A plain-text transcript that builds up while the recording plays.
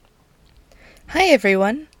Hi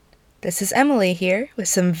everyone, this is Emily here with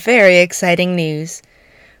some very exciting news.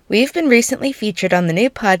 We've been recently featured on the new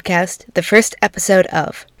podcast, The First Episode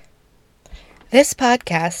of. This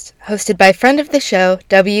podcast, hosted by friend of the show,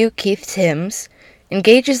 W. Keith Timms,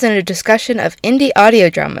 engages in a discussion of indie audio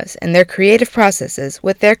dramas and their creative processes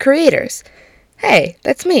with their creators. Hey,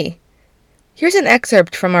 that's me. Here's an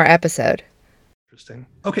excerpt from our episode. Interesting.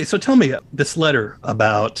 Okay, so tell me this letter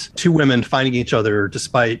about two women finding each other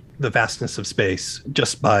despite the vastness of space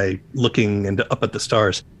just by looking up at the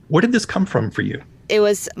stars. Where did this come from for you? It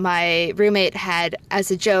was my roommate had,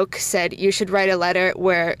 as a joke, said you should write a letter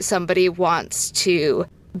where somebody wants to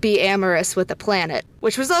be amorous with the planet,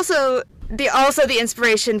 which was also the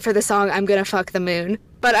inspiration for the song I'm Gonna Fuck the Moon.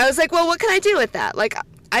 But I was like, well, what can I do with that?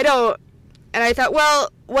 And I thought, well,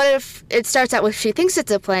 what if it starts out with she thinks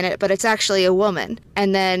it's a planet, but it's actually a woman?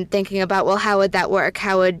 And then thinking about, well, how would that work?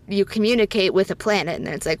 How would you communicate with a planet? And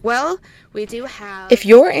then it's like, well, we do have... If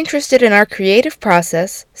you're interested in our creative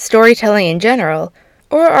process, storytelling in general,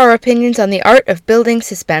 or our opinions on the art of building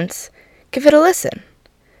suspense, give it a listen.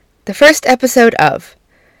 The First Episode of.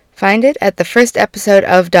 Find it at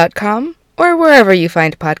thefirstepisodeof.com or wherever you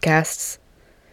find podcasts.